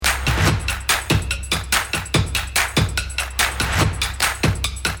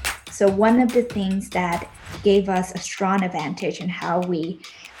So one of the things that gave us a strong advantage in how we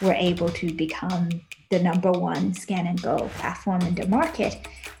were able to become the number one scan and go platform in the market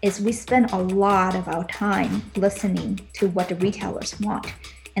is we spend a lot of our time listening to what the retailers want.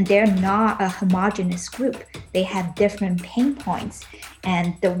 And they're not a homogeneous group. They have different pain points.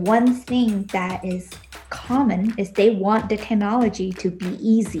 And the one thing that is common is they want the technology to be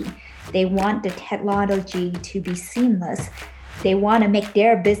easy. They want the technology to be seamless. They want to make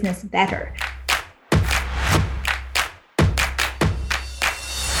their business better.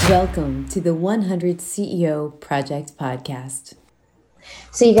 Welcome to the 100 CEO Project Podcast.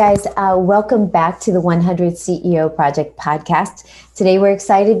 So you guys, welcome back to the 100 CEO Project Podcast. Today we're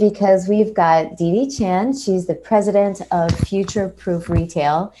excited because we've got Dee Dee Chan. She's the president of Future Proof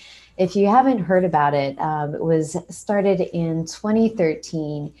Retail. If you haven't heard about it, it was started in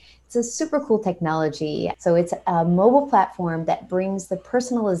 2013. It's a super cool technology. So it's a mobile platform that brings the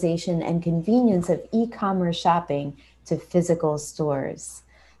personalization and convenience of e-commerce shopping to physical stores.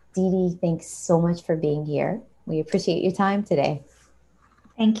 Dee Dee, thanks so much for being here. We appreciate your time today.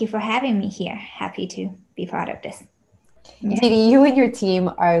 Thank you for having me here. Happy to be part of this. Yeah. Dee Dee, you and your team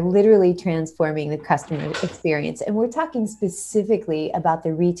are literally transforming the customer experience. And we're talking specifically about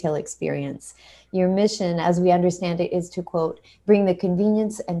the retail experience. Your mission, as we understand it, is to, quote, bring the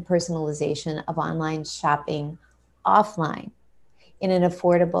convenience and personalization of online shopping offline in an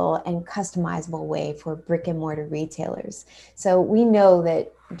affordable and customizable way for brick and mortar retailers. So we know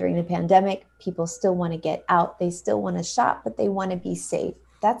that during the pandemic, people still want to get out. They still want to shop, but they want to be safe.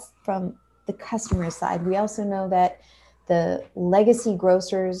 That's from the customer side. We also know that the legacy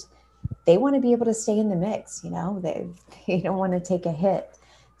grocers, they want to be able to stay in the mix. You know, they don't want to take a hit.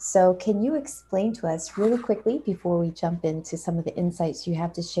 So can you explain to us really quickly before we jump into some of the insights you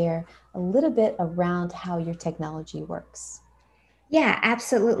have to share a little bit around how your technology works? Yeah,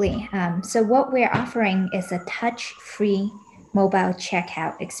 absolutely. So what we're offering is a touch-free mobile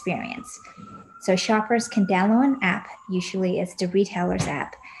checkout experience. So shoppers can download an app, usually it's the retailer's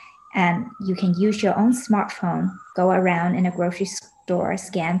app, and you can use your own smartphone, go around in a grocery store,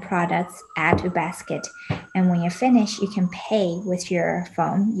 scan products, add to basket, and when you're finished, you can pay with your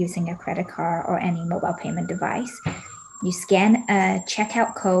phone using a credit card or any mobile payment device. You scan a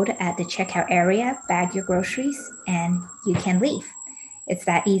checkout code at the checkout area, bag your groceries, and you can leave. It's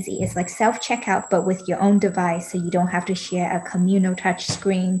that easy. It's like self-checkout, but with your own device, so you don't have to share a communal touch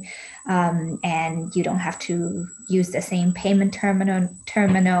screen, and you don't have to use the same payment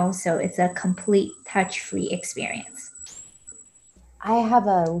terminal. So it's a complete touch-free experience. I have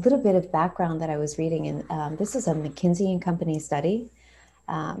a little bit of background that I was reading, and this is a McKinsey & Company study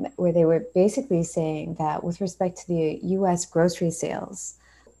where they were basically saying that with respect to the U.S. grocery sales,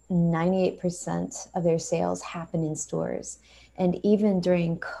 98% of their sales happen in stores. And even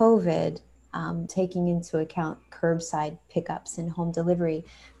during COVID, taking into account curbside pickups and home delivery,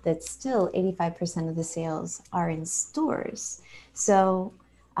 that still 85% of the sales are in stores. So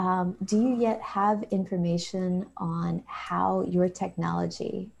do you yet have information on how your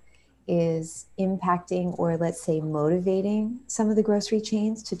technology is impacting or, let's say, motivating some of the grocery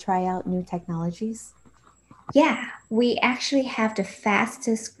chains to try out new technologies? Yeah, we actually have the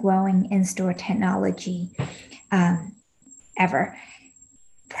fastest growing in-store technology ever.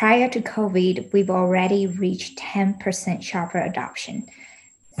 Prior to COVID, we've already reached 10% shopper adoption.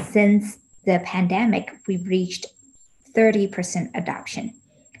 Since the pandemic, we've reached 30% adoption.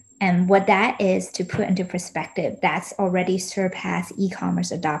 And what that is, to put into perspective, that's already surpassed e-commerce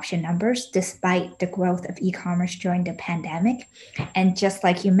adoption numbers despite the growth of e-commerce during the pandemic. And just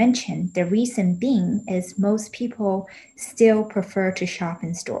like you mentioned, the reason being is most people still prefer to shop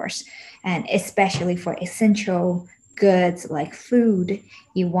in stores, and especially for essential goods like food.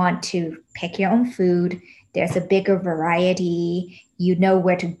 You want to pick your own food. There's a bigger variety. You know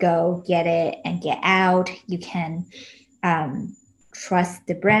where to go, get it, and get out. You can trust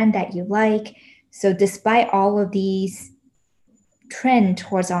the brand that you like. So despite all of these trend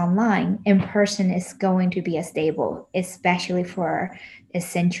towards online, in-person is going to be a stable, especially for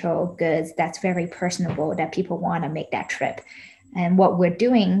essential goods that's very personable, that people want to make that trip. And what we're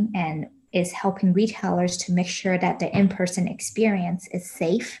doing is helping retailers to make sure that the in-person experience is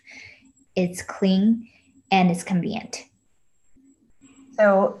safe, it's clean, and it's convenient.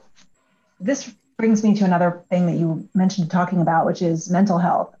 So this brings me to another thing that you mentioned talking about, which is mental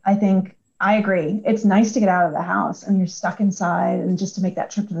health. I agree. It's nice to get out of the house and you're stuck inside and just to make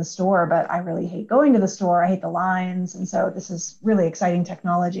that trip to the store, but I really hate going to the store. I hate the lines. And so this is really exciting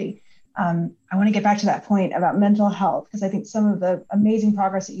technology. I want to get back to that point about mental health, because I think some of the amazing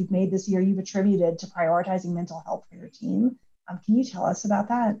progress that you've made this year, you've attributed to prioritizing mental health for your team. Can you tell us about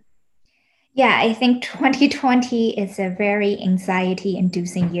that? Yeah, I think 2020 is a very anxiety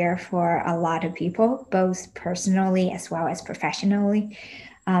inducing year for a lot of people, both personally as well as professionally.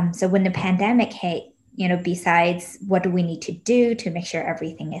 So when the pandemic hit, besides what do we need to do to make sure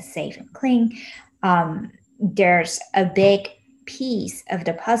everything is safe and clean, there's a big piece of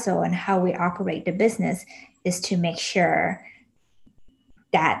the puzzle and how we operate the business is to make sure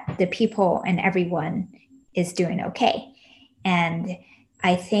that the people and everyone is doing okay. And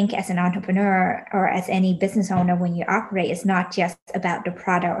I think as an entrepreneur or as any business owner, when you operate, it's not just about the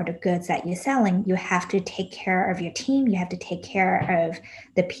product or the goods that you're selling. You have to take care of your team. You have to take care of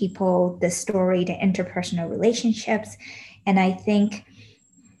the people, the story, the interpersonal relationships. And I think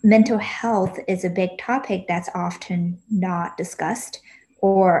mental health is a big topic that's often not discussed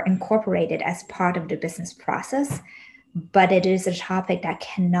or incorporated as part of the business process, but it is a topic that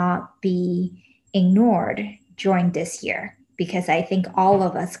cannot be ignored during this year because I think all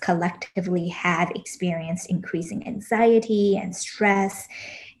of us collectively have experienced increasing anxiety and stress.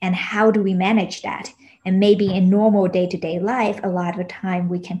 And how do we manage that? And maybe in normal day-to-day life, a lot of the time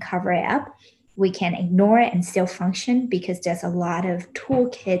we can cover it up. We can ignore it and still function because there's a lot of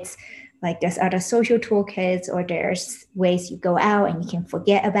toolkits, like there's other social toolkits or there's ways you go out and you can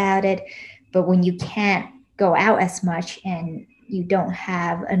forget about it. But when you can't go out as much and you don't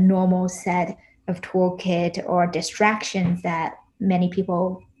have a normal set of toolkit or distractions that many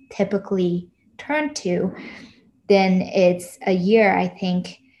people typically turn to, then it's a year, I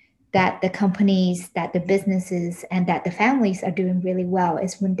think, that the companies, that the businesses, and that the families are doing really well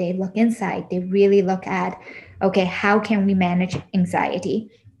is when they look inside. They really look at, okay, how can we manage anxiety?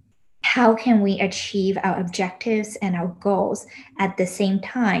 How can we achieve our objectives and our goals at the same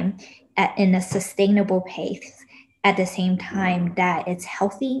time in a sustainable pace, at the same time that it's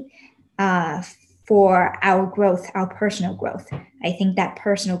healthy for our growth, our personal growth. I think that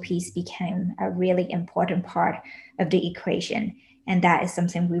personal piece became a really important part of the equation. And that is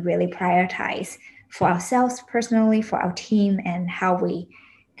something we really prioritize for ourselves personally, for our team, and how we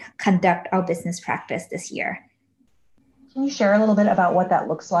conduct our business practice this year. Can you share a little bit about what that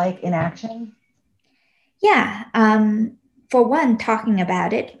looks like in action? Yeah. For one, talking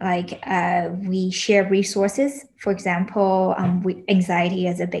about it, we share resources. For example, anxiety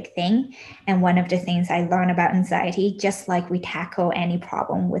is a big thing. And one of the things I learned about anxiety, just like we tackle any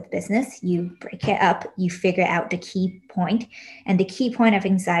problem with business, you break it up, you figure out the key point. And the key point of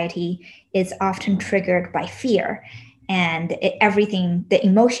anxiety is often triggered by fear. And the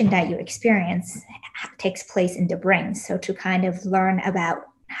emotion that you experience takes place in the brain. So to kind of learn about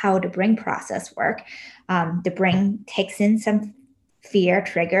how the brain process work, the brain takes in some fear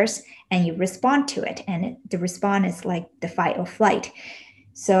triggers and you respond to it. And the response is like the fight or flight.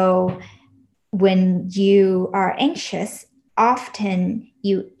 So when you are anxious, often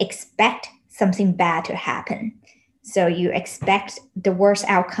you expect something bad to happen. So you expect the worst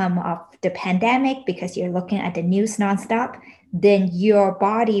outcome of the pandemic because you're looking at the news nonstop. Then your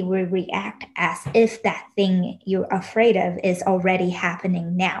body will react as if that thing you're afraid of is already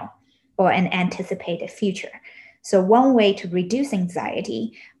happening now or an anticipated future. So one way to reduce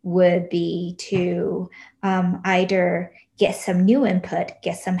anxiety would be to either get some new input,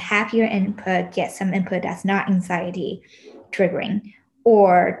 get some happier input, get some input that's not anxiety triggering,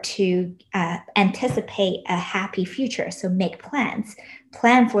 or to anticipate a happy future. So make plans,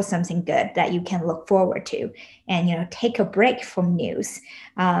 plan for something good that you can look forward to, and take a break from news,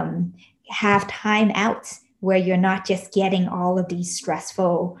 have time out where you're not just getting all of these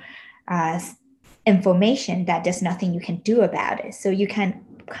stressful information that there's nothing you can do about it. So you can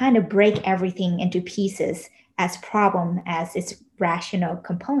kind of break everything into pieces as problem as its rational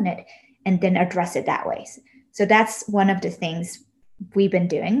component and then address it that way. So that's one of the things we've been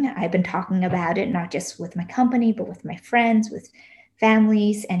doing. I've been talking about it, not just with my company, but with my friends, with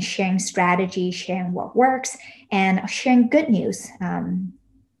families, and sharing strategy, sharing what works, and sharing good news.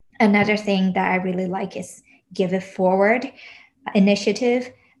 Another thing that I really like is Give It Forward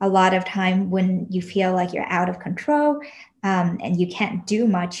initiative. A lot of time when you feel like you're out of control and you can't do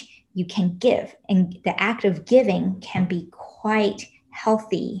much, you can give. And the act of giving can be quite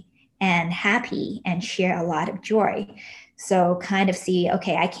healthy and happy and share a lot of joy. So kind of see,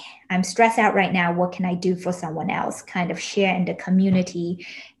 okay, I'm stressed out right now. What can I do for someone else? Kind of share in the community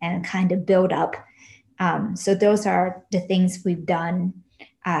and kind of build up. So those are the things we've done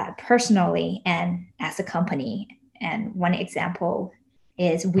personally and as a company. And one example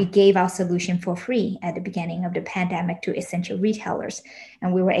is we gave our solution for free at the beginning of the pandemic to essential retailers.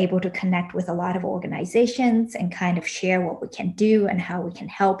 And we were able to connect with a lot of organizations and kind of share what we can do and how we can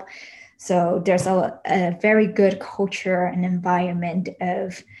help. So there's a very good culture and environment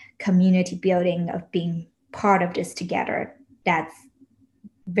of community building, of being part of this together. That's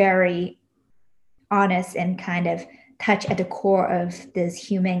very honest and kind of touch at the core of this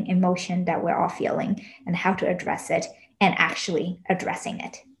human emotion that we're all feeling and how to address it and actually addressing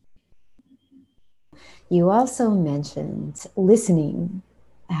it. You also mentioned listening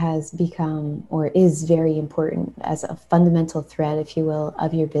has become or is very important as a fundamental thread, if you will,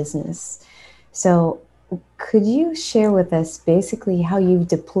 of your business. So could you share with us basically how you've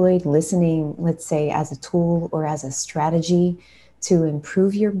deployed listening, let's say, as a tool or as a strategy to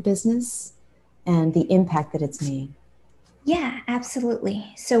improve your business and the impact that it's made? Yeah,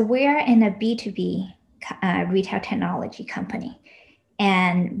 absolutely. So we're in a B2B retail technology company.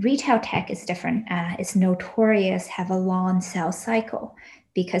 And retail tech is different. It's notorious have a long sales cycle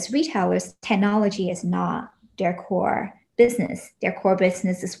because retailers, technology is not their core business. Their core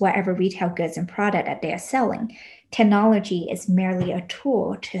business is whatever retail goods and product that they are selling. Technology is merely a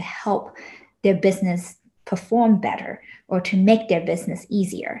tool to help their business perform better or to make their business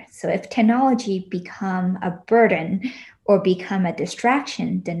easier. So if technology become a burden or become a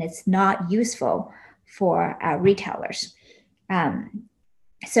distraction, then it's not useful for retailers.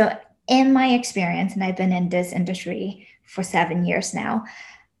 So in my experience, and I've been in this industry for 7 years now,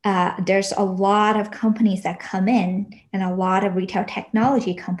 there's a lot of companies that come in and a lot of retail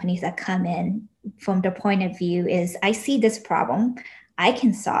technology companies that come in from the point of view is I see this problem, I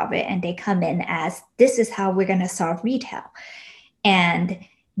can solve it. And they come in as this is how we're going to solve retail. And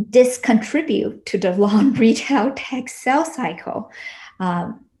this contribute to the long retail tech sales cycle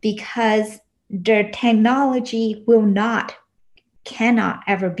because the technology cannot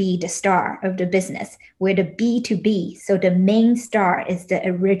ever be the star of the business. We're the B2B. So the main star is the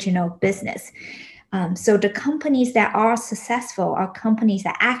original business. So the companies that are successful are companies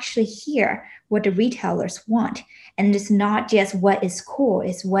that actually hear what the retailers want. And it's not just what is cool,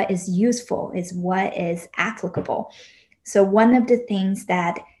 it's what is useful, it's what is applicable. So one of the things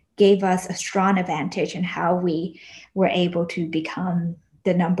that gave us a strong advantage in how we were able to become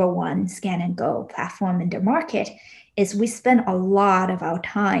the number one scan and go platform in the market is we spend a lot of our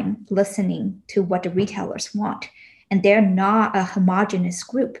time listening to what the retailers want. And they're not a homogeneous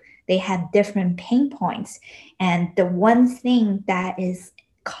group. They have different pain points. And the one thing that is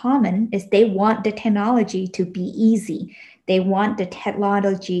common is they want the technology to be easy. They want the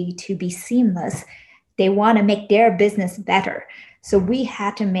technology to be seamless. They want to make their business better. So we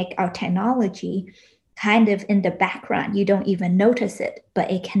had to make our technology kind of in the background. You don't even notice it, but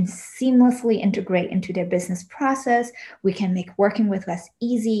it can seamlessly integrate into their business process. We can make working with us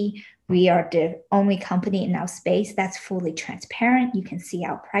easy. We are the only company in our space that's fully transparent. You can see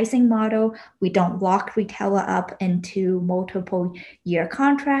our pricing model. We don't lock retailer up into multiple year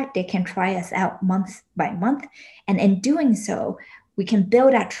contract. They can try us out month by month. And in doing so, we can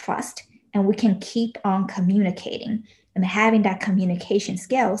build that trust and we can keep on communicating. And having that communication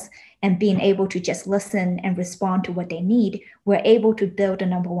skills and being able to just listen and respond to what they need, we're able to build a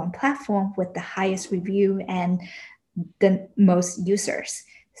number one platform with the highest review and the most users.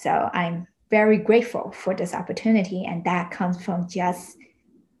 So I'm very grateful for this opportunity, and that comes from just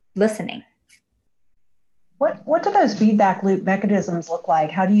listening. What do those feedback loop mechanisms look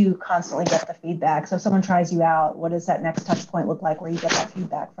like? How do you constantly get the feedback? So if someone tries you out, what does that next touch point look like where you get that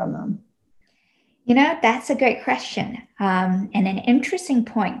feedback from them? You know, that's a great question. And an interesting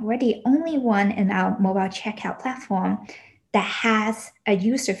point. We're the only one in our mobile checkout platform that has a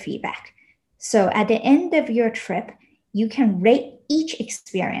user feedback. So at the end of your trip, you can rate each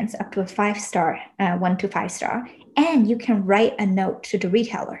experience up to a 5-star, 1 to 5 star, and you can write a note to the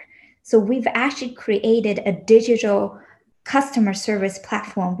retailer. So we've actually created a digital customer service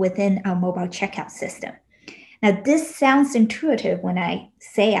platform within our mobile checkout system. Now, this sounds intuitive when I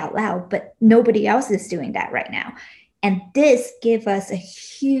say out loud, but nobody else is doing that right now. And this gives us a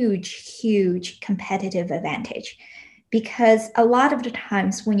huge, huge competitive advantage because a lot of the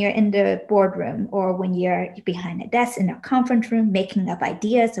times when you're in the boardroom or when you're behind a desk in a conference room making up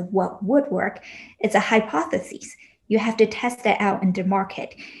ideas of what would work, it's a hypothesis. You have to test that out in the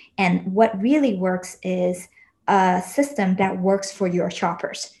market. And what really works is a system that works for your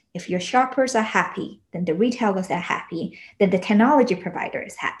shoppers. If your shoppers are happy, then the retailers are happy, then the technology provider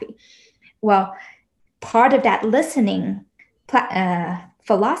is happy. Well, part of that listening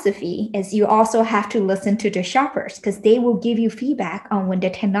philosophy is you also have to listen to the shoppers because they will give you feedback on when the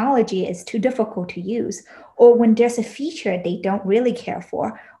technology is too difficult to use or when there's a feature they don't really care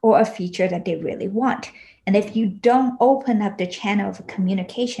for or a feature that they really want. And if you don't open up the channel of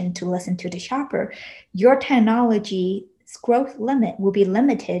communication to listen to the shopper, your technology growth limit will be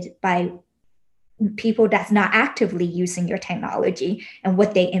limited by people that's not actively using your technology and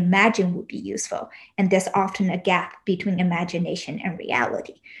what they imagine would be useful. And there's often a gap between imagination and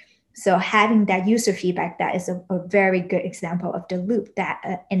reality. So having that user feedback, that is a very good example of the loop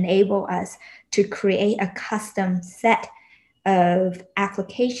that enable us to create a custom set of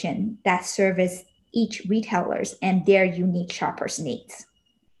application that service each retailers and their unique shoppers' needs.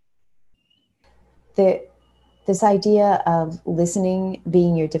 This idea of listening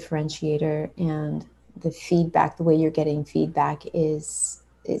being your differentiator and the feedback, the way you're getting feedback it's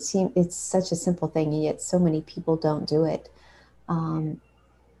such a simple thing, and yet so many people don't do it.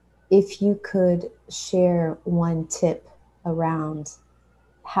 If you could share one tip around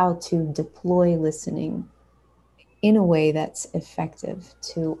how to deploy listening in a way that's effective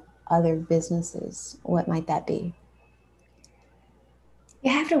to other businesses, what might that be?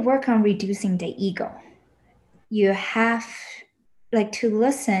 You have to work on reducing the ego. You have to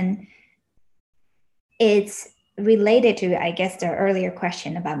listen. It's related to, I guess, the earlier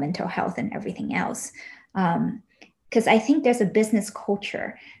question about mental health and everything else. Because I think there's a business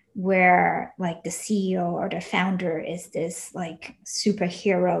culture where the CEO or the founder is this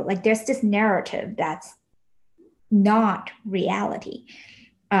superhero. There's this narrative that's not reality.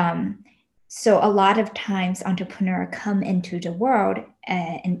 So a lot of times entrepreneurs come into the world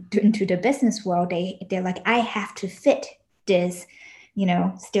and into the business world, they're like, I have to fit this,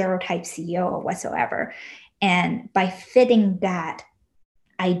 stereotype CEO or whatsoever. And by fitting that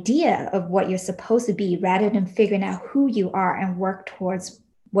idea of what you're supposed to be, rather than figuring out who you are and work towards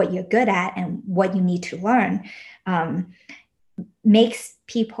what you're good at and what you need to learn, makes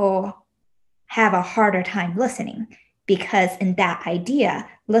people have a harder time listening. Because in that idea,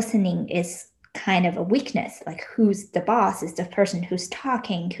 listening is kind of a weakness. Who's the boss is the person who's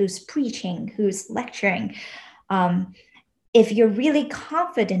talking, who's preaching, who's lecturing. If you're really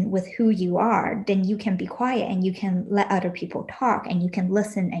confident with who you are, then you can be quiet and you can let other people talk and you can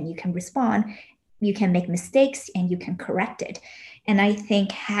listen and you can respond. You can make mistakes and you can correct it. And I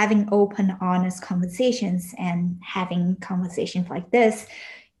think having open, honest conversations and having conversations like this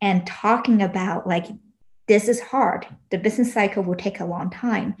and talking about this is hard. The business cycle will take a long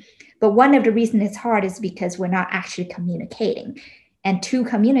time. But one of the reasons it's hard is because we're not actually communicating. And to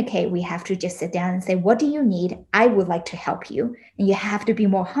communicate, we have to just sit down and say, what do you need? I would like to help you. And you have to be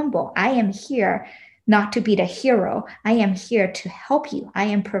more humble. I am here not to be the hero. I am here to help you. I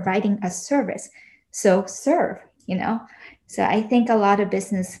am providing a service. So serve, So I think a lot of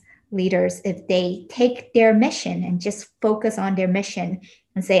business leaders, if they take their mission and just focus on their mission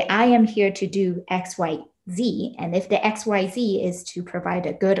and say, I am here to do X, Y, Z. And if the XYZ is to provide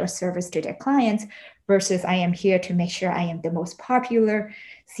a good or service to their clients versus I am here to make sure I am the most popular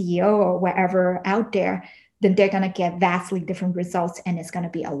CEO or whatever out there, then they're going to get vastly different results and it's going to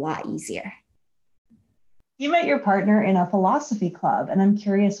be a lot easier. You met your partner in a philosophy club, and I'm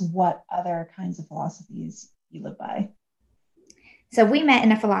curious what other kinds of philosophies you live by. So we met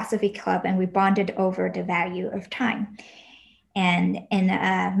in a philosophy club and we bonded over the value of time. And in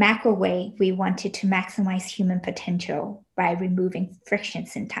a macro way, we wanted to maximize human potential by removing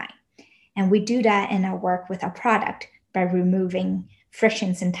frictions in time. And we do that in our work with our product by removing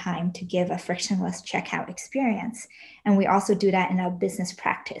frictions in time to give a frictionless checkout experience. And we also do that in our business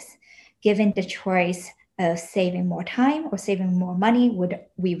practice. Given the choice of saving more time or saving more money,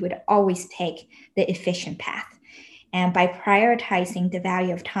 we would always take the efficient path. And by prioritizing the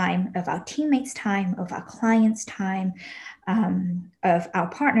value of time, of our teammates' time, of our clients' time, of our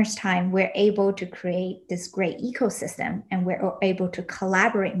partners' time, we're able to create this great ecosystem and we're able to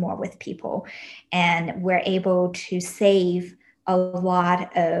collaborate more with people. And we're able to save a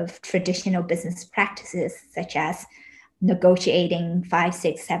lot of traditional business practices, such as negotiating 5,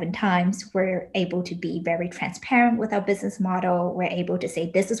 6, 7 times. We're able to be very transparent with our business model. We're able to say,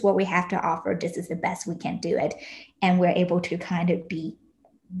 this is what we have to offer. This is the best we can do it. And we're able to kind of be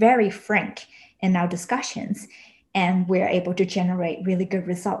very frank in our discussions. And we're able to generate really good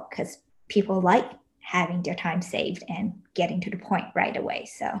results because people like having their time saved and getting to the point right away.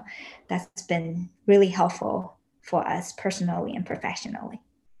 So that's been really helpful for us personally and professionally.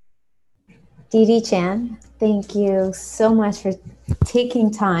 Dee Dee Chan, thank you so much for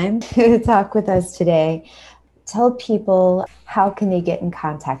taking time to talk with us today. Tell people, how can they get in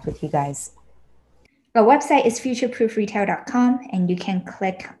contact with you guys? Our website is futureproofretail.com, and you can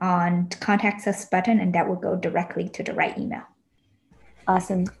click on Contact Us button, and that will go directly to the right email.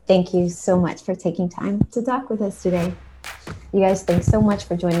 Awesome. Thank you so much for taking time to talk with us today. You guys, thanks so much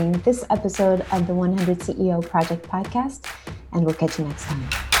for joining this episode of the 100 CEO Project Podcast, and we'll catch you next time.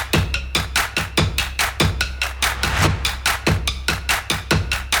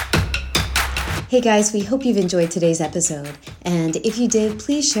 Hey guys, we hope you've enjoyed today's episode. And if you did,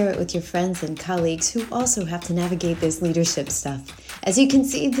 please share it with your friends and colleagues who also have to navigate this leadership stuff. As you can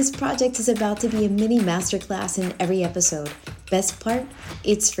see, this project is about to be a mini masterclass in every episode. Best part?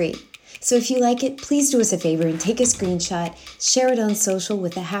 It's free. So if you like it, please do us a favor and take a screenshot, share it on social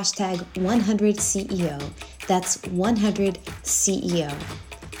with the hashtag 100CEO. That's 100CEO.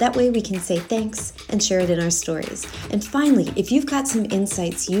 That way we can say thanks and share it in our stories. And finally, if you've got some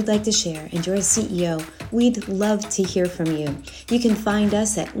insights you'd like to share and you're a CEO, we'd love to hear from you. You can find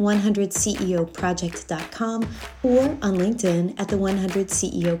us at 100ceoproject.com or on LinkedIn at the 100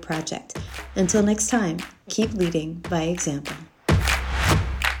 CEO Project. Until next time, keep leading by example.